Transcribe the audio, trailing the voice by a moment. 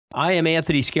I am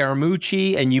Anthony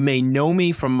Scaramucci, and you may know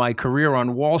me from my career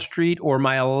on Wall Street or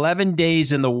my 11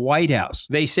 days in the White House.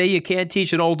 They say you can't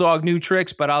teach an old dog new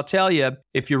tricks, but I'll tell you,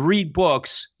 if you read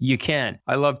books, you can.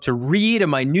 I love to read,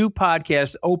 and my new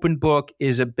podcast, Open Book,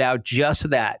 is about just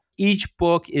that. Each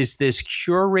book is this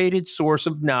curated source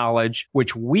of knowledge,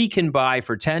 which we can buy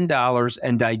for $10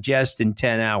 and digest in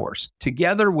 10 hours.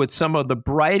 Together with some of the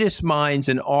brightest minds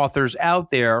and authors out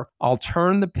there, I'll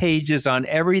turn the pages on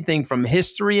everything from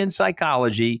history and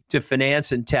psychology to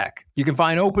finance and tech. You can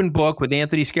find Open Book with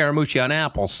Anthony Scaramucci on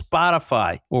Apple,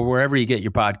 Spotify, or wherever you get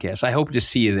your podcasts. I hope to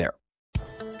see you there.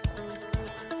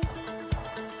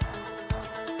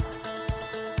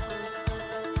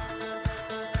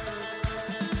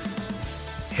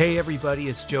 Hey everybody,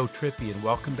 it's Joe Trippi, and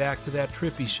welcome back to That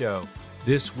Trippi Show.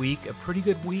 This week, a pretty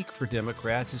good week for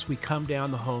Democrats as we come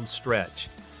down the home stretch.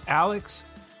 Alex,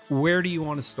 where do you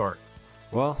want to start?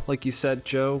 Well, like you said,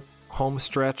 Joe, home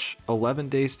stretch, 11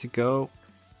 days to go.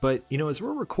 But, as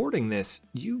we're recording this,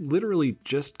 you literally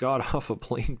just got off a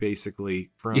plane, basically,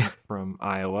 from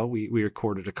Iowa. We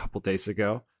recorded a couple days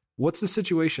ago. What's the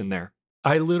situation there?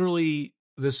 I literally,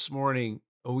 this morning,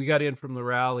 we got in from the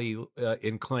rally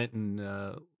in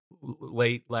Clinton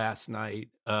late last night.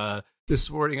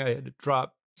 This morning, I had to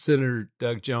drop Senator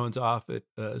Doug Jones off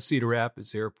at Cedar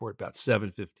Rapids Airport about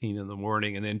 7:15 in the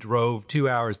morning, and then drove 2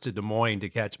 hours to Des Moines to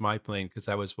catch my plane because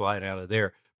I was flying out of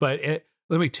there. But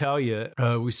let me tell you,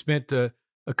 we spent a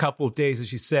couple of days,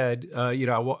 as you said,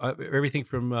 everything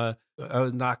from I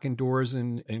was knocking doors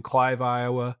in Clive,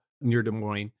 Iowa, near Des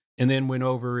Moines, and then went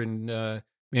over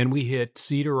and we hit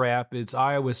Cedar Rapids,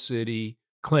 Iowa City,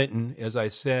 Clinton, as I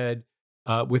said,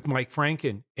 with Mike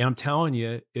Franken. And I'm telling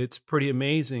you, it's pretty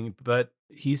amazing, but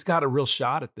he's got a real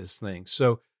shot at this thing.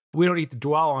 So we don't need to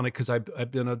dwell on it because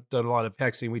I've done a lot of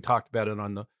texting. We talked about it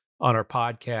on our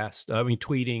podcast.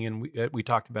 Tweeting, and we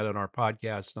talked about it on our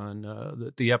podcast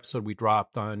on the episode we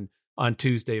dropped on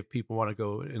Tuesday. If people want to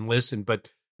go and listen, but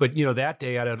that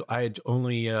day I had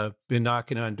only been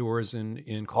knocking on doors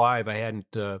in Clive. I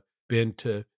hadn't been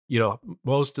to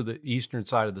most of the eastern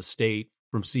side of the state,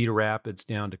 from Cedar Rapids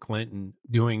down to Clinton,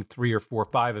 doing 3 or 4 or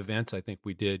 5 events, I think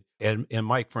we did. And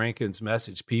Mike Franken's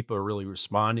message, people are really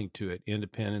responding to it.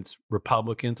 Independents,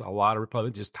 Republicans, a lot of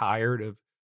Republicans just tired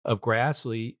of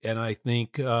Grassley. And I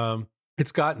think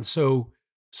it's gotten so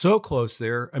close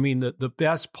there. I mean, the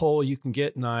best poll you can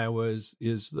get in Iowa is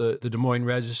the Des Moines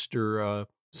Register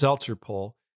Seltzer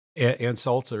poll and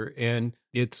Seltzer. And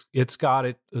it's got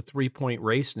it a 3-point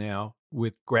race now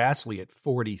with Grassley at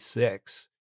 46.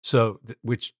 So,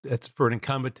 that's for an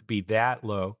incumbent to be that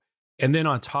low. And then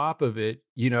on top of it,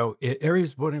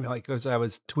 everybody's wondering, like, as I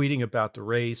was tweeting about the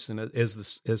race, and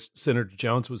as Senator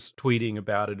Jones was tweeting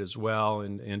about it as well,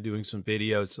 and doing some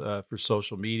videos for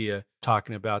social media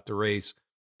talking about the race,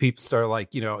 people start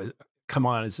like, come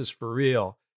on, is this for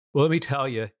real? Well, let me tell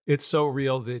you, it's so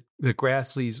real that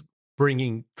Grassley's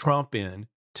bringing Trump in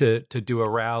to do a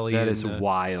rally. That is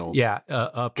wild. Yeah,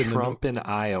 up in Trump in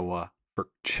Iowa for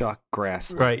Chuck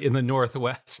Grassley, right in the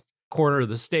northwest corner of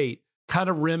the state. Kind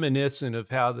of reminiscent of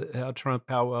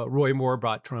how Roy Moore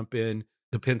brought Trump in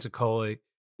to Pensacola,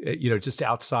 just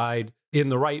outside in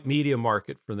the right media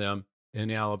market for them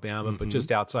in Alabama, but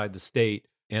just outside the state.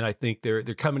 And I think they're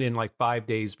coming in like 5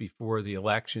 days before the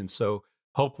election. So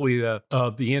hopefully the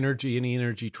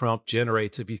energy Trump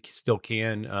generates, if he still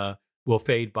can, will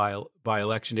fade by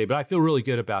election day. But I feel really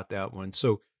good about that one.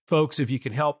 So folks, if you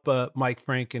can help Mike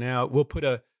Franken out, we'll put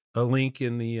a link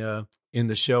in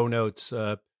the show notes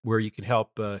where you can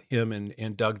help him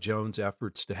and Doug Jones'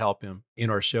 efforts to help him in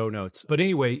our show notes. But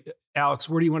anyway, Alex,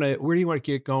 where do you want to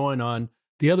get going on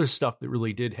the other stuff that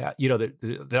really did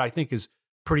that I think is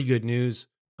pretty good news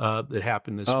that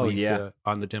happened this week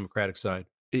on the Democratic side?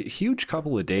 A huge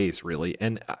couple of days, really.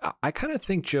 And I kind of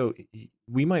think, Joe,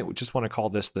 we might just want to call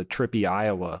this the Trippi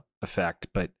Iowa effect,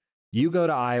 but you go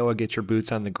to Iowa, get your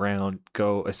boots on the ground,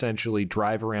 go essentially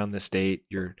drive around the state.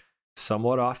 You're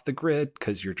somewhat off the grid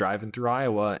because you're driving through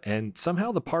Iowa, and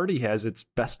somehow the party has its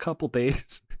best couple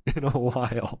days in a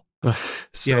while.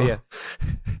 Yeah.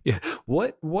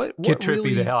 What get Trippi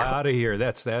really the hell out of here?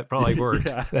 That probably worked.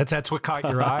 Yeah. That's what caught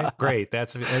your eye. Great.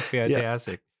 That's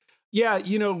fantastic. Yeah,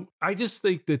 I just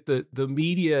think that the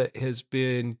media has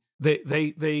been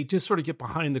they just sort of get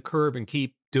behind the curve and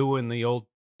keep doing the old,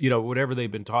 whatever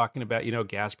they've been talking about,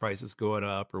 gas prices going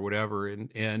up or whatever, and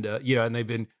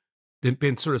they've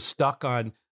been sort of stuck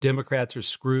on Democrats are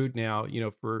screwed now,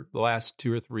 for the last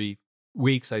 2 or 3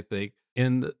 weeks, I think,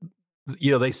 and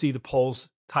they see the polls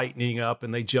tightening up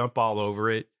and they jump all over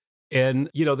it, and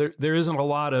there isn't a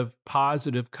lot of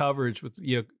positive coverage with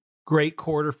Great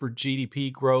quarter for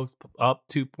GDP growth, up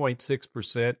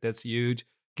 2.6%. That's huge.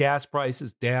 Gas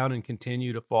prices down and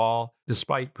continue to fall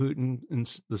despite Putin and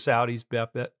the Saudis'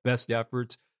 best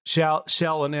efforts.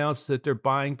 Shell announced that they're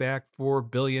buying back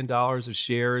 $4 billion of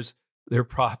shares. Their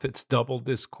profits doubled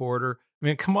this quarter. I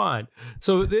mean, come on.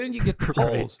 So then you get the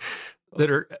polls that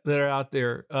are out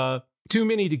there. Too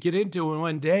many to get into in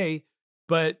one day.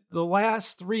 But the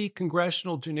last three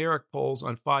congressional generic polls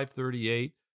on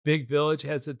 538, Big Village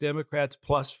has the Democrats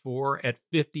 +4 at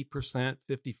 50%,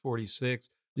 50-46.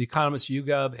 The Economist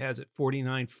YouGov has it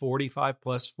 49-45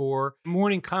 +4.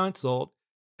 Morning Consult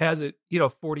has it,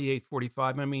 48-45.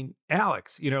 I mean,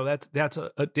 Alex, that's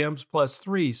a Dems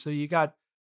 +3. So you got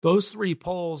those three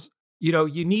polls.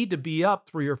 You need to be up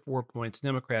 3 or 4 points.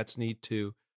 Democrats need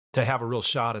to have a real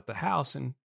shot at the House.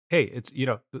 And hey, it's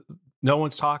no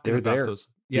one's talking about those.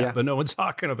 Yeah, but no one's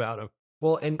talking about them.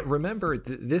 Well, and remember,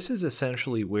 this is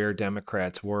essentially where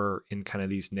Democrats were in kind of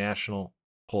these national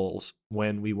polls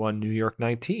when we won New York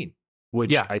 19,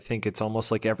 which I think it's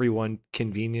almost like everyone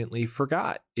conveniently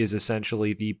forgot is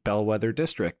essentially the bellwether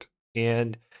district.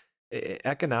 And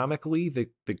economically,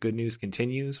 the good news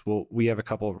continues. Well, we have a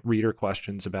couple of reader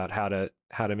questions about how to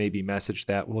maybe message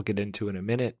that. We'll get into in a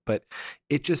minute, but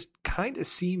it just kind of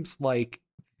seems like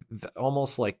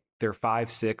almost like they're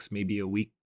 5-6, maybe a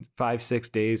week,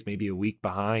 5-6 days, maybe a week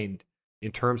behind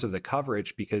in terms of the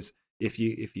coverage. Because if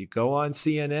you go on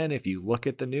CNN, if you look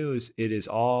at the news, it is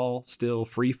all still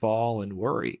free fall and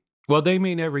worry. Well, they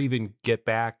may never even get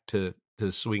back to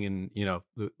swinging,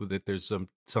 that there's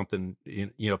something,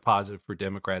 positive for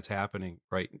Democrats happening,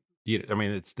 right? I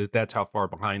mean, that's how far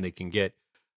behind they can get.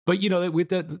 But, with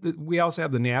that, we also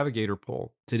have the Navigator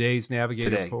poll. Today's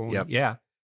Navigator poll,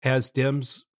 has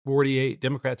Democrats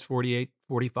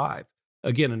 48-45.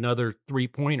 Again, another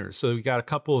 3-pointer. So we got a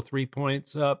couple of 3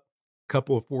 points up, a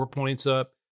couple of 4 points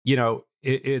up.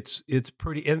 It's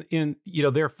pretty, and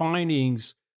their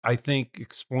findings, I think,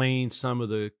 explain some of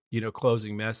the,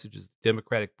 closing messages. The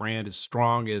Democratic brand is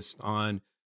strongest on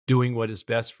doing what is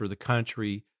best for the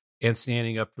country and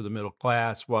standing up for the middle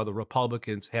class, while the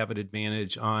Republicans have an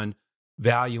advantage on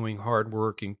valuing hard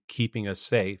work and keeping us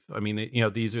safe. I mean,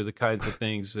 these are the kinds of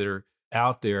things that are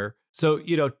out there. So,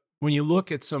 when you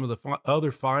look at some of the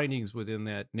other findings within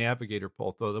that Navigator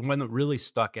poll, though, the one that really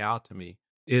stuck out to me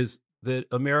is that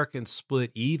Americans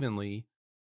split evenly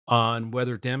on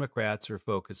whether Democrats are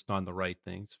focused on the right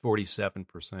things,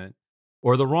 47%,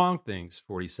 or the wrong things,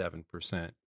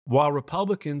 47%, while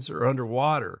Republicans are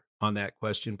underwater on that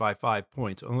question by 5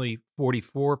 points. Only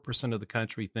 44% of the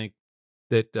country think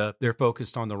that they're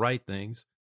focused on the right things,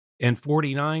 and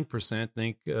 49%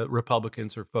 think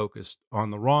Republicans are focused on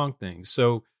the wrong things.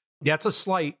 So that's a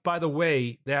slight, by the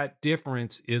way, that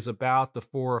difference is about the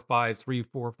 3, 4,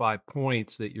 or 5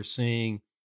 points that you're seeing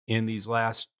in these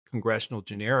last congressional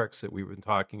generics that we've been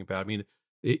talking about. I mean,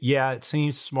 it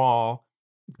seems small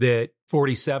that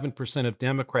 47% of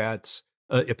Democrats,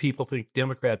 people think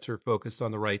Democrats are focused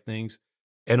on the right things,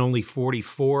 and only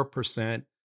 44%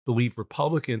 believe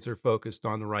Republicans are focused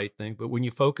on the right thing. But when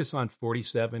you focus on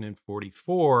 47 and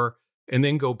 44, and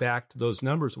then go back to those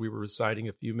numbers we were reciting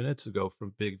a few minutes ago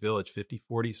from Big Village,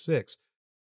 50-46,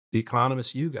 The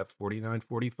Economist YouGov,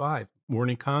 49-45,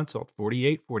 Morning Consult,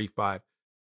 48-45,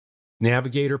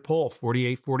 Navigator poll,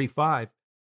 48-45,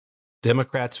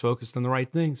 Democrats focused on the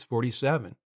right things,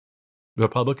 47,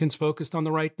 Republicans focused on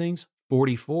the right things,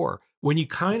 44. When you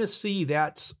kind of see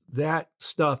that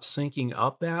stuff syncing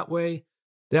up that way,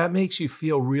 that makes you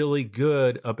feel really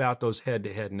good about those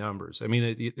head-to-head numbers. I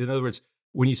mean, in other words,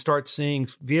 when you start seeing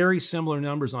very similar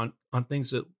numbers on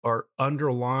things that are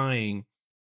underlying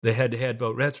the head-to-head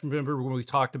vote. Remember when we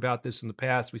talked about this in the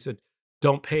past, we said,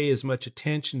 don't pay as much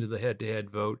attention to the head-to-head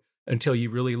vote until you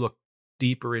really look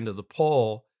deeper into the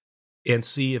poll and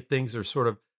see if things are sort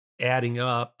of adding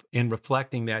up and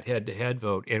reflecting that head-to-head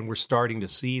vote. And we're starting to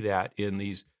see that in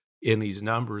these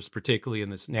numbers, particularly in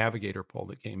this Navigator poll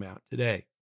that came out today.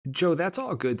 Joe, that's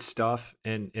all good stuff.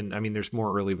 And I mean, there's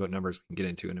more early vote numbers we can get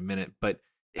into in a minute, but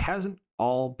it hasn't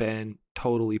all been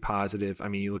totally positive. I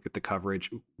mean, you look at the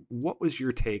coverage. What was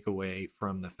your takeaway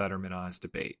from the Fetterman-Oz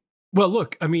debate? Well,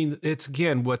 look, I mean, it's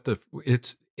again,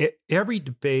 every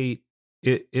debate,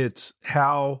 it's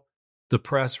how the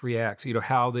press reacts,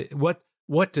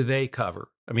 what do they cover?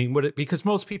 I mean, because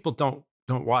most people don't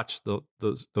watch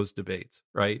those debates.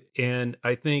 Right. And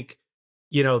I think,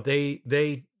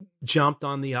 they jumped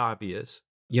on the obvious,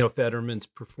 Fetterman's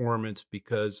performance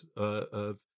because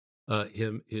of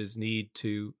his need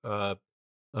to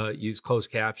use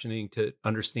closed captioning to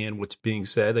understand what's being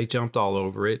said. They jumped all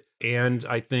over it. And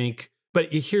I think But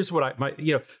here's what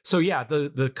so yeah,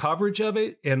 the coverage of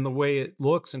it and the way it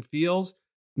looks and feels,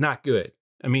 not good.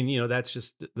 I mean, that's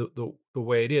just the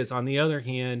way it is. On the other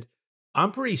hand,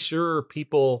 I'm pretty sure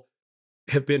people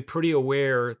have been pretty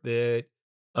aware that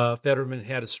Fetterman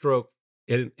had a stroke,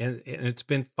 and it's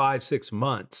been 5-6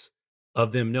 months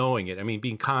of them knowing it. I mean,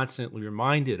 being constantly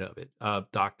reminded of it.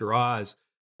 Dr. Oz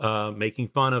making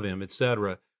fun of him, et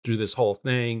cetera, through this whole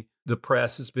thing. The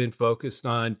press has been focused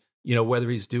on, whether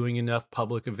he's doing enough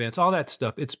public events, all that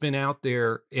stuff. It's been out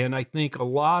there. And I think a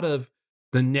lot of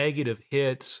the negative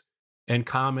hits and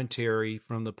commentary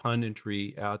from the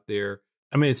punditry out there,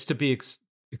 I mean, it's to be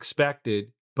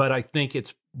expected, but I think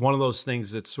it's one of those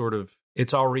things that's sort of,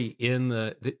 it's already in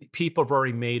the people have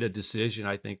already made a decision.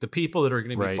 I think the people that are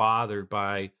going to be bothered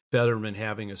by Fetterman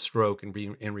having a stroke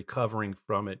and recovering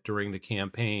from it during the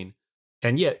campaign,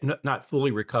 and yet not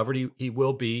fully recovered. He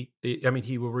will be. I mean,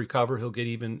 he will recover. He'll get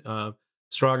even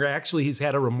stronger. Actually, he's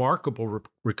had a remarkable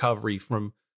recovery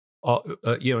from,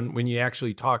 when you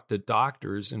actually talk to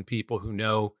doctors and people who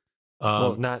know.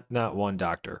 Well, not one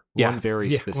doctor, one very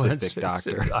specific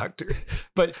doctor.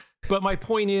 But my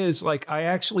point is, like, I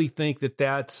actually think that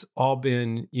that's all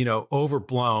been,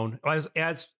 overblown as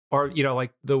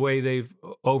like the way they've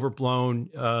overblown,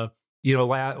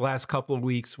 last couple of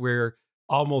weeks where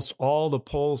almost all the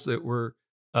polls that were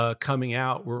coming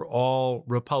out were all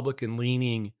Republican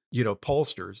leaning,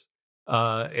 pollsters.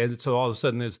 And so all of a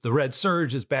sudden there's the red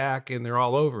surge is back and they're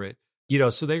all over it,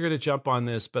 so they're going to jump on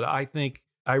this. But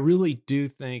I really do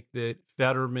think that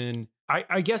Fetterman,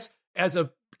 I guess as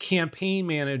a campaign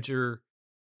manager,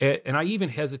 and I even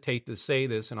hesitate to say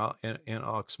this, and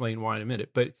I'll explain why in a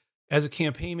minute, but as a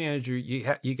campaign manager,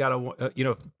 you got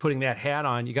to, putting that hat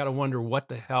on, you got to wonder what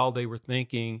the hell they were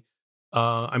thinking.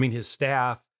 I mean, his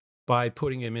staff, by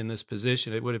putting him in this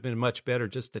position, it would have been much better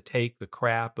just to take the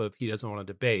crap of he doesn't want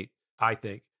to debate, I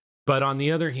think. But on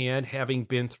the other hand, having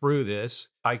been through this,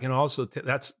 I can also,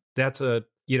 that's a,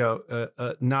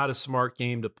 not a smart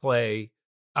game to play.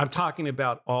 I'm talking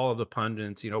about all of the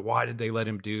pundits, why did they let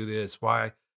him do this?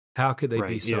 How could they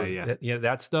be so,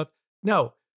 that stuff?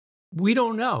 No, we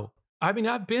don't know. I mean,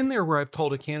 I've been there where I've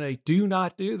told a candidate, do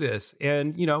not do this.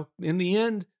 And, in the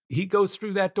end, he goes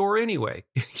through that door anyway,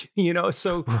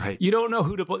 so you don't know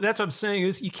who to blame. That's what I'm saying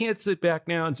is you can't sit back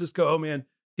now and just go, oh man,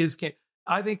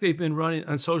 I think they've been running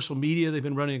on social media. They've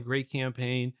been running a great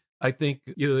campaign. I think,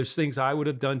 there's things I would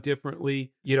have done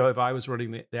differently, if I was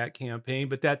running that campaign,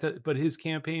 but his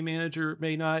campaign manager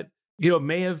may not,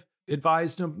 may have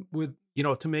advised him with,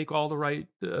 to make all the right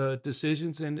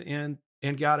decisions and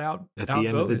got out. At the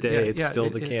end of the day, it's still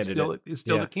the candidate. It's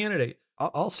still the candidate.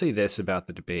 I'll say this about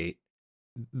the debate.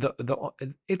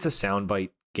 It's a soundbite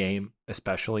game,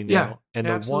 especially now. Yeah, and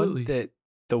absolutely.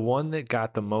 the one that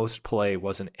got the most play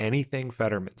wasn't anything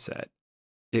Fetterman said.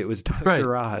 It was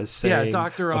Dr. Oz saying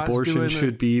Dr. Oz abortion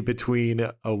should be between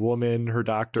a woman, her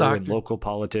doctor, and local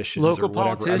politicians. Local or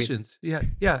whatever. politicians, I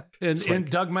mean, yeah. And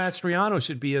Doug Mastriano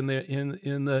should be in there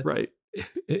in the right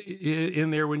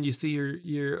in there when you see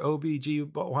your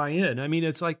OBGYN. I mean,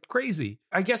 it's like crazy.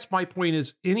 I guess my point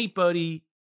is anybody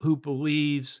who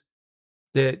believes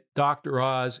that Dr.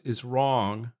 Oz is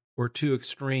wrong or too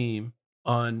extreme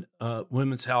on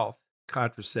women's health,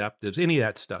 contraceptives, any of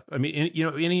that stuff. I mean,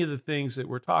 any of the things that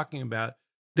we're talking about,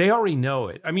 they already know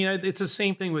it. I mean, it's the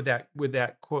same thing with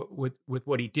that quote, with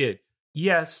what he did.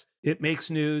 Yes, it makes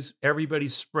news.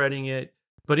 Everybody's spreading it.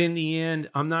 But in the end,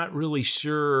 I'm not really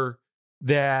sure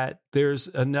that there's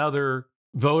another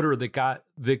voter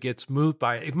that gets moved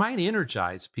by it. It might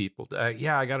energize people. I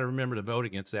got to remember to vote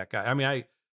against that guy. I mean,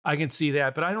 I can see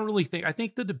that, but I don't really think, I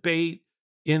think the debate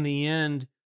in the end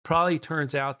probably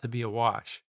turns out to be a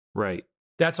wash. Right.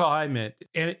 That's all I meant.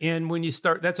 And when you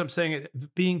start, that's what I'm saying,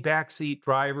 being backseat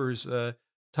drivers,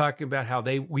 talking about how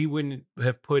we wouldn't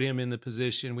have put him in the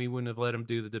position. We wouldn't have let him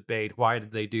do the debate. Why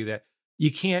did they do that?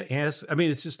 You can't ask. I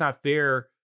mean, it's just not fair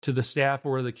to the staff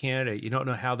or the candidate. You don't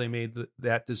know how they made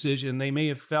that decision. He may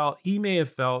have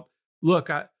felt, look,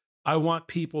 I want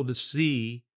people to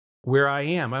see where I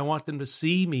am. I want them to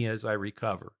see me as I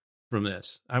recover from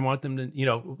this. I want them to,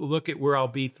 look at where I'll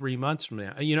be 3 months from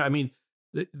now. I mean,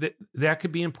 that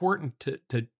could be important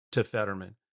to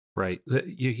Fetterman. Right.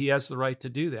 He has the right to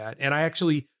do that. And I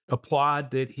actually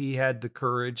applaud that he had the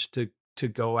courage to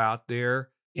go out there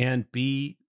and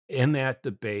be in that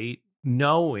debate,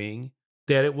 knowing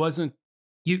that it wasn't,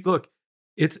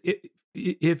 this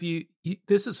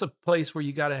is a place where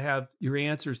you got to have your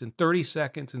answers in 30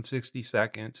 seconds and 60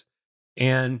 seconds.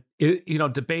 And,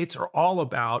 debates are all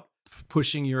about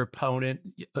pushing your opponent,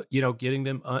 getting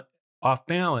them off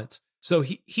balance. So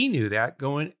he knew that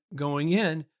going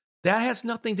in. That has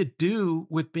nothing to do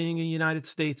with being a United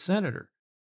States senator,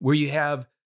 where you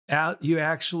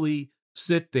actually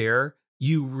sit there,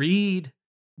 you read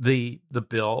the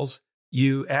bills,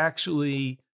 you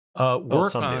actually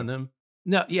work on them.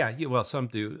 No, yeah, well, some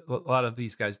do. A lot of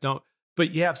these guys don't.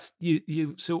 But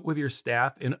you sit with your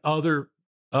staff and other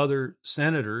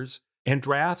senators and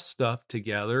draft stuff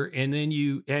together, and then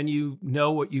you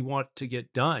know what you want to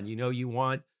get done. You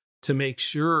want to make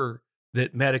sure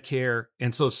that Medicare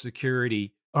and Social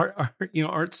Security aren't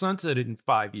sunsetted in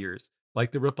 5 years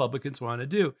like the Republicans want to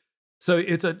do. So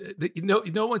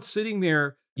no one's sitting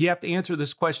there. You have to answer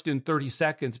this question in 30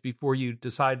 seconds before you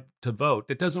decide to vote.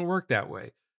 It doesn't work that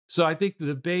way. So I think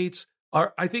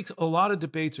I think a lot of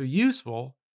debates are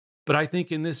useful, but I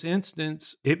think in this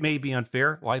instance, it may be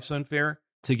unfair. Life's unfair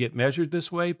to get measured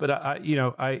this way. But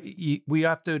we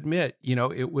have to admit,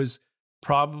 it was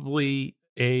probably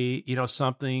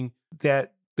something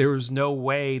that there was no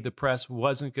way the press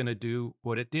wasn't going to do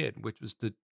what it did, which was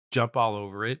to jump all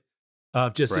over it.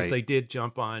 Just as they did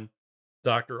jump on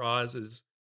Dr. Oz's,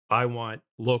 I want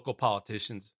local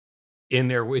politicians in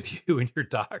there with you and your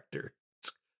doctor.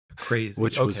 It's crazy.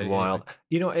 Which was wild.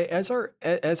 Anyway. As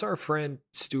our friend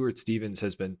Stuart Stevens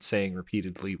has been saying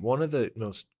repeatedly, one of the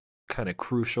most kind of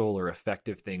crucial or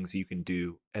effective things you can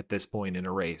do at this point in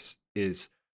a race is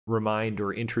remind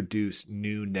or introduce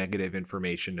new negative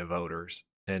information to voters.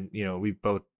 And, we've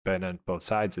both been on both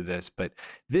sides of this, but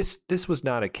this was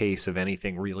not a case of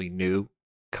anything really new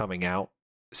coming out.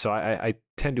 So I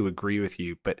tend to agree with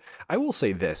you, but I will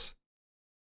say this.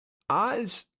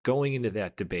 Oz going into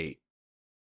that debate,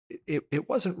 it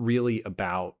wasn't really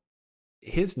about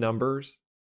his numbers.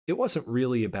 It wasn't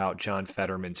really about John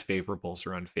Fetterman's favorables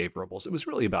or unfavorables. It was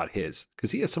really about his,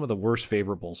 because he has some of the worst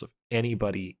favorables of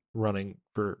anybody running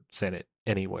for Senate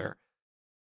anywhere.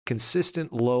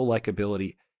 Consistent low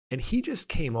likability. And he just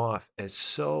came off as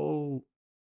so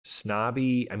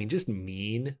snobby. I mean, just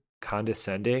mean,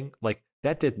 condescending. Like,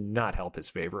 that did not help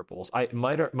his favorables. I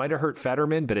might have hurt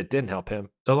Fetterman, but it didn't help him.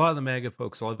 A lot of the MAGA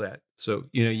folks love that. So,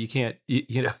 you can't,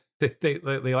 they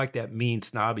like that mean,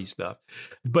 snobby stuff.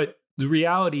 But the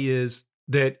reality is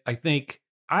that I think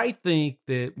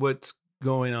that what's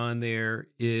going on there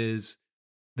is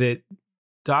that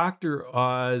Dr.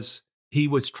 Oz, he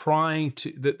was trying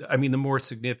to, the more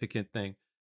significant thing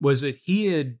was that he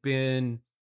had been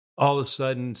all of a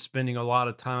sudden spending a lot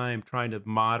of time trying to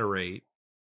moderate,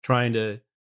 trying to,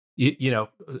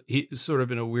 he sort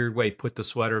of in a weird way put the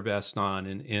sweater vest on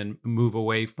and move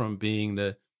away from being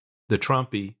the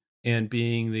Trumpy and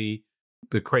being the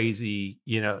crazy,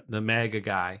 the MAGA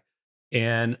guy.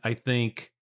 And I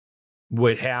think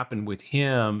what happened with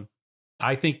him,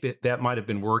 I think that might have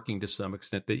been working to some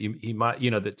extent, that he might,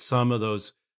 that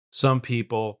some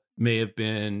people may have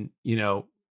been,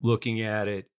 looking at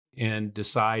it and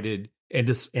decided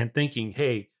and thinking,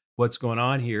 hey, what's going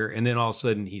on here? And then all of a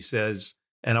sudden he says,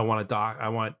 and I want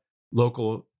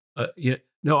local,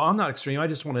 no, I'm not extreme. I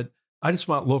just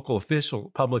want local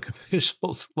public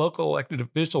officials, local elected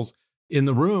officials in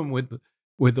the room with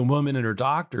the woman and her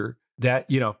doctor, that,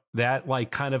 that like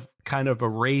kind of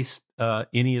erased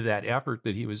any of that effort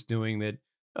that he was doing, that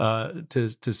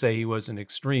to say he wasn't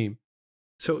extreme.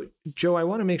 So, Joe, I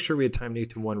want to make sure we had time to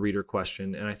get to one reader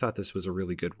question, and I thought this was a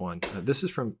really good one. This is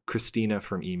from Christina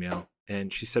from email,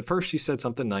 and she said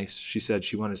something nice. She said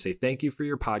she wanted to say thank you for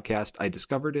your podcast. I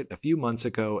discovered it a few months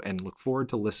ago and look forward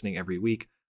to listening every week.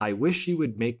 I wish you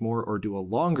would make more or do a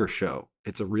longer show.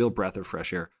 It's a real breath of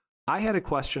fresh air. I had a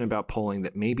question about polling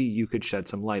that maybe you could shed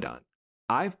some light on.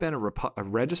 I've been a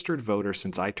registered voter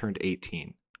since I turned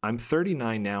 18. I'm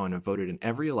 39 now and have voted in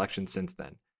every election since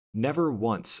then. Never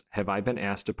once have I been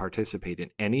asked to participate in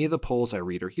any of the polls I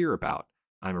read or hear about.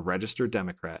 I'm a registered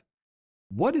Democrat.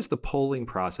 What is the polling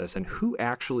process and who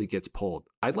actually gets polled?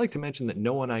 I'd like to mention that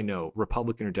no one I know,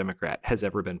 Republican or Democrat, has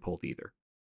ever been polled either.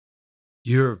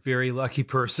 You're a very lucky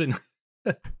person.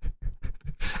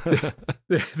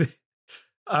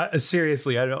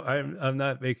 Seriously, I'm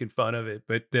not making fun of it,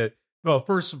 but well,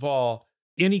 first of all,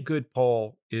 any good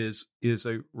poll is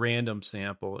a random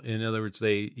sample. In other words,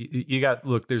 there's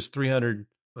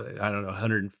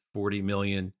 140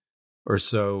 million or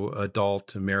so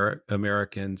adult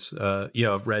Americans,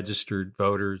 of registered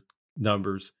voter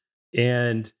numbers,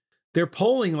 and they're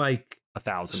polling like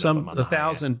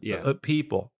 1,000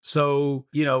 people. So,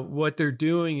 what they're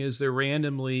doing is they're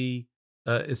randomly,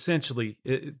 essentially,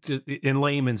 in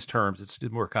layman's terms, it's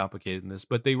more complicated than this,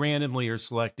 but they randomly are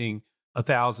selecting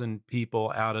 1,000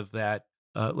 people out of that.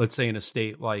 Let's say in a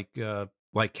state like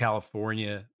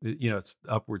California, it's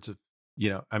upwards of,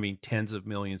 tens of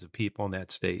millions of people in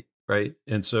that state, right?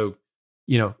 And so,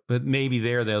 maybe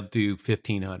they'll do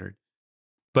 1,500.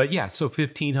 But yeah, so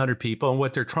 1,500 people. And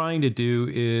what they're trying to do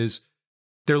is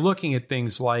they're looking at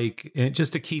things like, and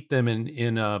just to keep them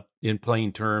in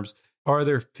plain terms, are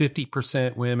there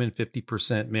 50% women,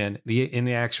 50% men? In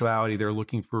the actuality, they're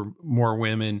looking for more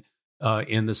women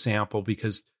in the sample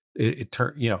because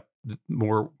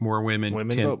more women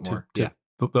tend vote more. to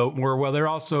vote more. Well,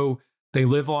 they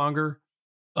live longer.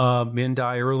 Men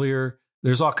die earlier.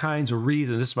 There's all kinds of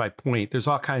reasons. This is my point. There's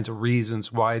all kinds of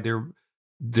reasons why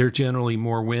they're generally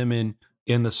more women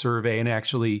in the survey and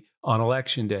actually on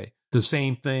election day. The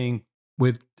same thing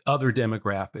with other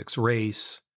demographics,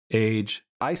 race, age.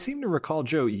 I seem to recall,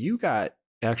 Joe, you got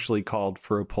actually called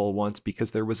for a poll once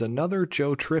because there was another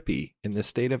Joe Trippi in the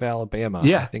state of Alabama.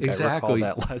 Yeah, I think exactly. I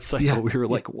recall that last cycle. Yeah, we were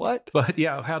like, what? But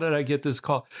yeah, how did I get this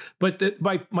call? But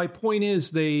my point is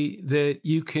that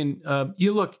you can,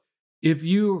 you look, if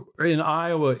you are in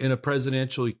Iowa in a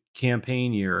presidential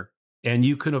campaign year and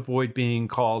you can avoid being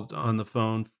called on the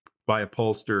phone by a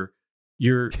pollster,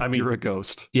 you're a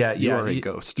ghost. Yeah. You are a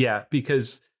ghost. Yeah.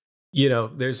 Because,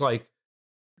 there's like,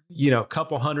 a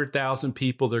couple 100,000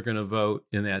 people that are going to vote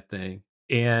in that thing.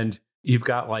 And you've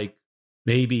got like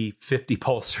maybe 50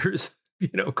 pollsters,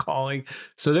 calling.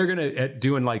 So they're going to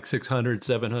doing like 600,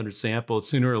 700 samples.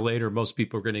 Sooner or later, most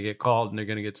people are going to get called and they're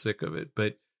going to get sick of it.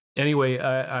 But anyway,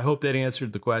 I hope that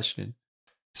answered the question.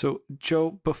 So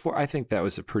Joe, I think that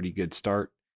was a pretty good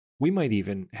start. We might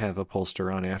even have a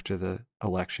pollster on after the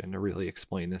election to really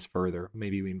explain this further.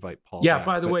 Maybe we invite Paul. Yeah,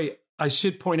 by the way, I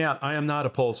should point out, I am not a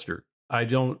pollster. I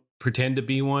don't pretend to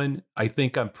be one. I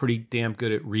think I'm pretty damn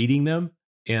good at reading them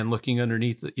and looking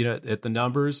underneath, at the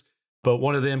numbers. But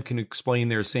one of them can explain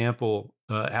their sample,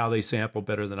 how they sample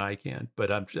better than I can.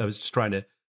 But I was just trying to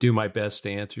do my best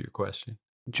to answer your question.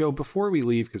 Joe, before we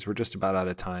leave, because we're just about out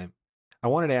of time, I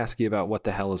wanted to ask you about what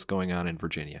the hell is going on in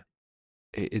Virginia.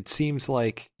 It seems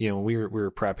like, we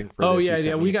were prepping for this.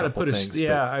 Yeah. We got to put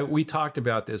we talked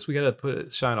about this. We got to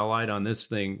shine a light on this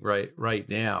thing right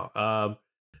now.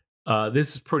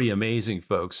 This is pretty amazing,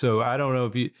 folks. So I don't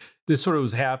know if this sort of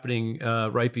was happening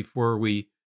right before we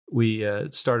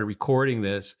started recording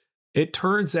this. It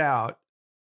turns out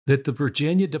that the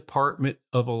Virginia Department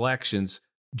of Elections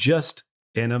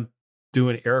and I'm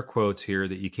doing air quotes here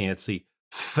that you can't see,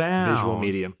 found visual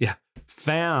medium. Yeah,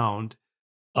 found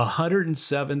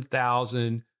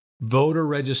 107,000 voter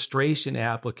registration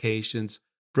applications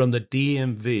from the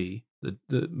DMV,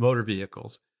 the motor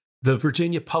vehicles. The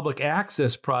Virginia Public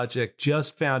Access Project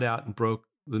just found out and broke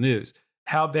the news.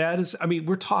 How bad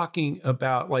we're talking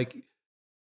about like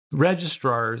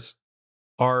registrars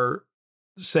are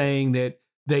saying that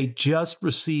they just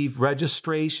received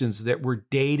registrations that were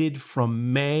dated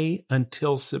from May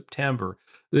until September.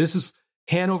 This is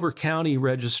Hanover County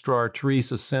Registrar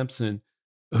Teresa Simpson,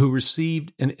 who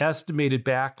received an estimated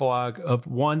backlog of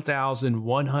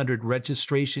 1,100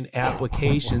 registration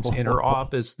applications in her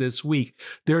office this week.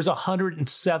 There's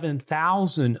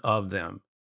 107,000 of them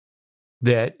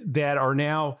that are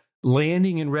now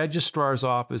landing in registrar's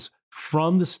office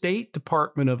from the State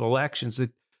Department of Elections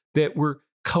that were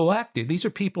collected. These are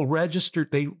people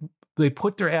registered. They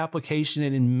put their application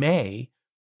in May,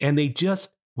 and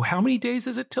how many days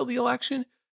is it till the election?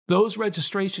 Those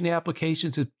registration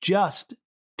applications have just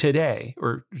today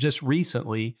or just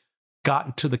recently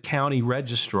gotten to the county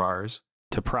registrars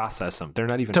to process them. They're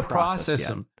not even to processed process yet.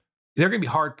 them. They're going to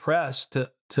be hard pressed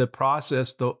to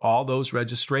process all those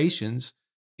registrations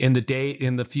in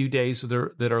the few days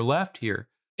that are left here.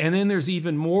 And then there's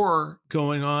even more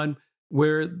going on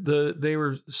where they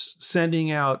were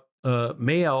sending out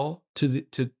mail to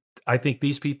I think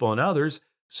these people and others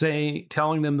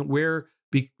telling them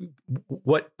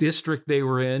what district they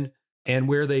were in and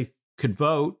where they could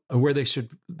vote or where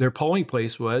their polling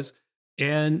place was,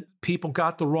 and people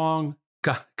got the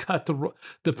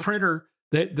printer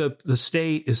that the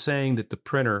state is saying that the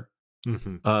printer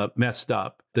messed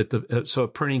up, so a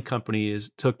printing company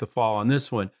took the fall on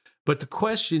this one. But the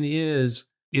question is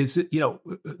it,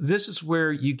 this is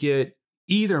where you get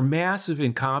either massive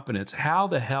incompetence. How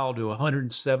the hell do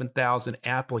 107,000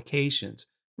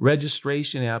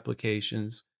 registration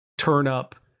applications turn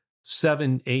up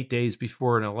 7-8 days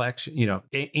before an election,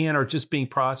 and are just being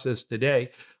processed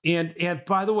today? And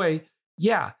by the way,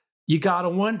 yeah, you got to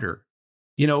wonder,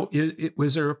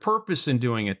 was there a purpose in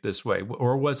doing it this way,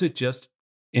 or was it just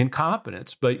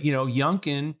incompetence? But,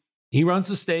 Youngkin, he runs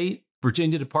the state.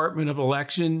 Virginia Department of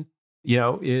Election,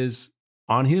 is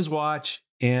on his watch.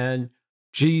 And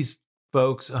geez,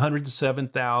 folks,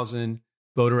 107,000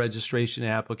 voter registration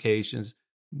applications.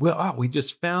 Well, we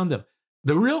just found them.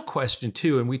 The real question,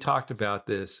 too, and we talked about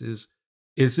this, is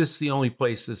is this the only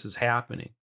place this is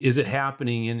happening? Is it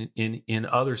happening in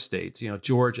other states?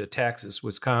 Georgia, Texas,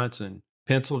 Wisconsin,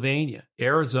 Pennsylvania,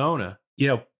 Arizona.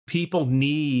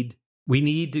 We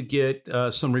need to get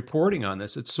some reporting on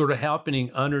this. It's sort of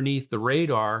happening underneath the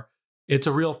radar. It's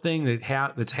a real thing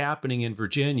that's happening in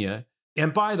Virginia.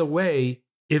 And by the way,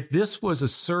 if this was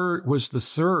the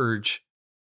surge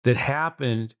that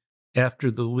happened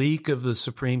after the leak of the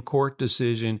Supreme Court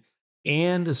decision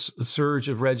and a surge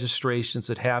of registrations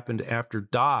that happened after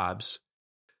Dobbs,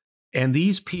 and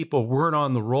these people weren't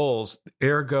on the rolls,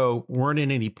 ergo weren't in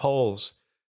any polls,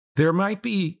 there might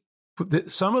be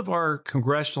some of our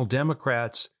congressional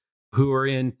Democrats who are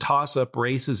in toss-up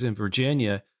races in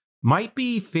Virginia might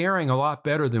be faring a lot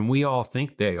better than we all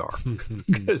think they are.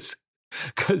 Because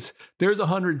there's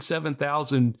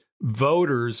 107,000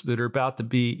 voters that are about to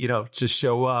be, to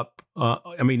show up.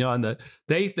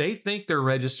 They think they're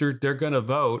registered, they're going to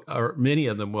vote, or many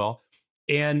of them will.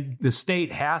 And the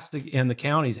state has to, and the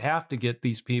counties have to get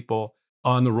these people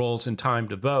on the rolls in time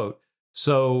to vote.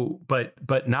 So,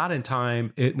 but not in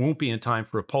time. It won't be in time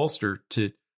for a pollster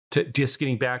to just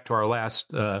getting back to our last,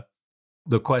 the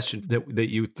question that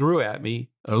you threw at me,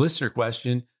 a listener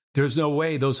question. There's no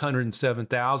way those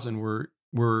 107,000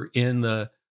 were in the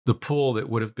pool that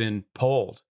would have been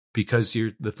polled, because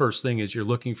the first thing is you're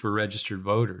looking for registered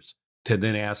voters to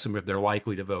then ask them if they're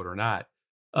likely to vote or not.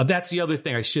 That's the other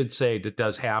thing I should say that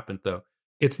does happen, though.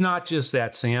 It's not just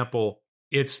that sample.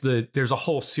 There's a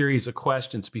whole series of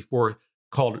questions we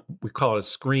call it a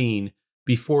screen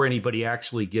before anybody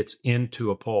actually gets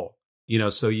into a poll.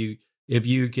 So if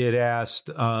you get asked,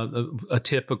 a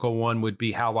typical one would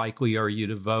be, how likely are you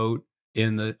to vote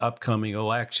in the upcoming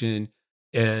election?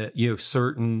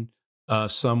 Certain,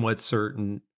 somewhat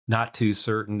certain, not too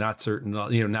certain, not certain,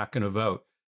 not going to vote.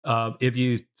 If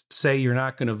you say you're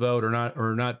not going to vote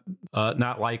or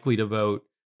not likely to vote,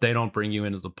 they don't bring you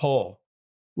into the poll.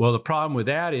 Well, the problem with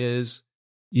that is,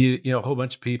 a whole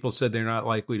bunch of people said they're not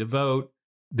likely to vote.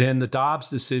 Then the Dobbs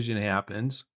decision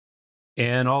happens,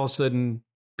 and all of a sudden,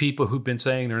 people who've been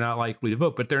saying they're not likely to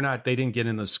vote, but they didn't get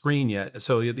in the screen yet.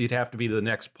 So you'd have to be the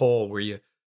next poll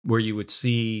where you would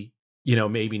see,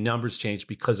 maybe numbers change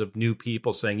because of new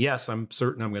people saying, yes, I'm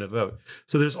certain I'm going to vote.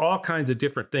 So there's all kinds of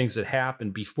different things that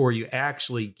happen before you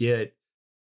actually get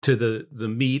to the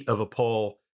meat of a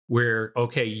poll where,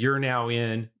 okay, you're now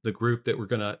in the group that we're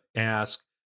going to ask.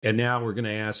 And now we're going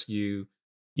to ask you,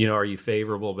 are you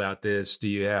favorable about this? Do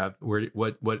you have,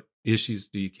 what issues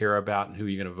do you care about, and who are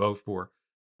you going to vote for?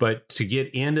 But to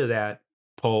get into that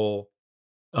poll,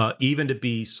 even to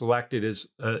be selected as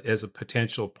a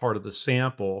potential part of the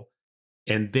sample,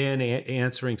 and then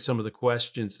answering some of the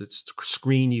questions that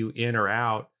screen you in or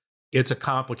out, it's a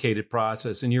complicated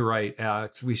process. And you're right,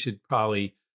 Alex, we should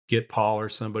probably get Paul or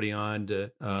somebody on to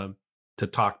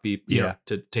talk people,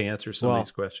 to answer some of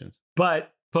these questions.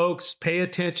 But folks, pay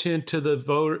attention to the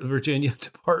Virginia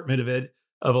Department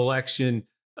of Election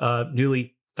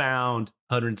newly found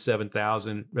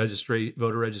 107,000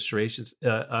 voter registrations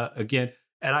again.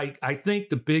 And I think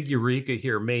the big eureka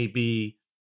here may be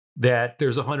that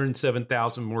there's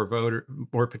 107,000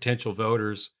 more potential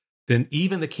voters than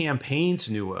even the campaigns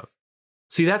knew of.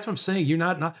 See, that's what I'm saying. You're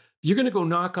going to go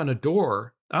knock on a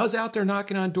door. I was out there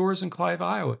knocking on doors in Clive,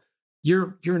 Iowa.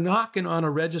 You're knocking on a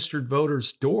registered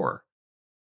voter's door.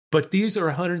 But these are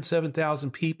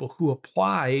 107,000 people who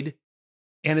applied,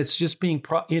 and it's just being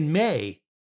in May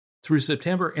through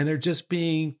September, and they're just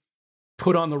being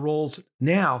put on the rolls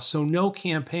now. So no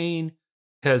campaign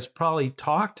has probably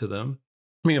talked to them.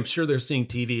 I mean, I'm sure they're seeing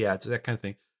TV ads, that kind of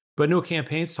thing, but no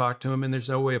campaigns talk to them, and there's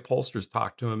no way a pollsters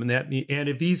talk to them. And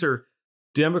if these are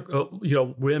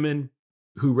women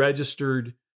who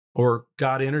registered or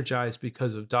got energized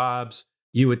because of Dobbs,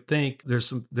 you would think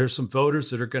there's some voters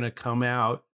that are going to come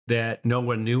out that no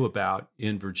one knew about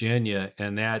in Virginia,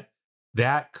 and that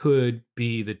could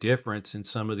be the difference in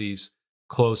some of these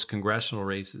close congressional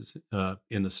races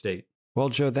in the state. Well,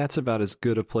 Joe, that's about as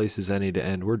good a place as any to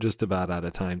end. We're just about out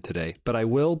of time today. But I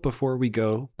will, before we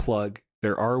go, plug,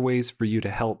 there are ways for you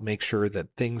to help make sure that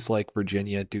things like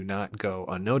Virginia do not go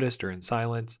unnoticed or in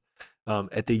silence.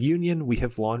 At the Union, we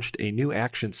have launched a new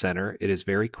action center. It is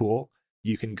very cool.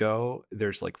 You can go,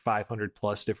 there's like 500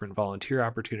 plus different volunteer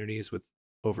opportunities with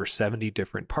over 70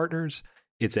 different partners.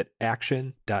 It's at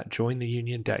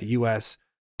action.jointheunion.us.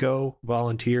 Go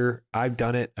volunteer. I've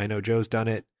done it. I know Joe's done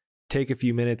it. Take a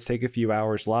few minutes, take a few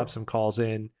hours, lob some calls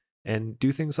in, and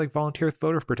do things like volunteer with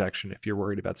voter protection if you're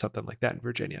worried about something like that in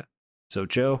Virginia. So,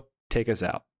 Joe, take us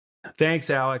out. Thanks,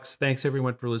 Alex. Thanks,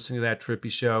 everyone, for listening to That Trippy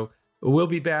Show. We'll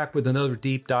be back with another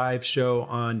deep dive show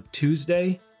on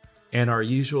Tuesday, and our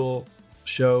usual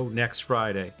show next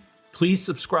Friday. Please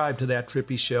subscribe to That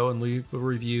Trippy Show and leave a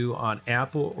review on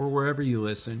Apple or wherever you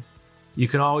listen. You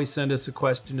can always send us a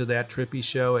question to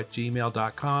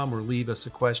thattrippyshow@gmail.com or leave us a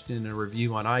question and a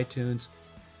review on iTunes.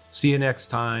 See you next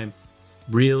time.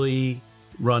 Really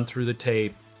run through the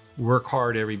tape. Work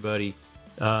hard, everybody.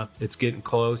 It's getting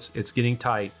close. It's getting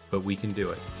tight, but we can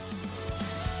do it.